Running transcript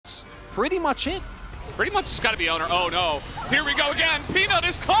pretty much it. Pretty much it's got to be owner. Oh no. Here we go again. Peanut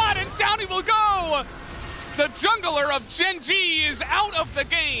is caught and down he will go. The jungler of Gen G is out of the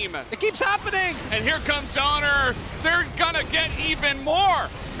game. It keeps happening. And here comes owner. They're gonna get even more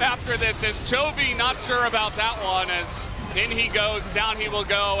after this as Chovy not sure about that one as in he goes, down he will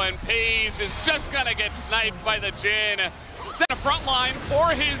go, and Pays is just gonna get sniped by the Jin. Then a front line for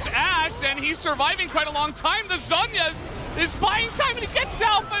his Ashe, and he's surviving quite a long time. The Zhonya's is buying time, and he gets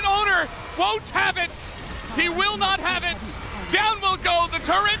out, but owner won't have it. He will not have it. Down will go the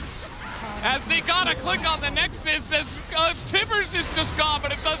turrets as they gotta click on the Nexus as Tibbers is just gone,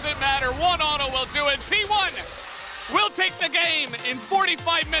 but it doesn't matter. One auto will do it. T1 will take the game in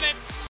 45 minutes.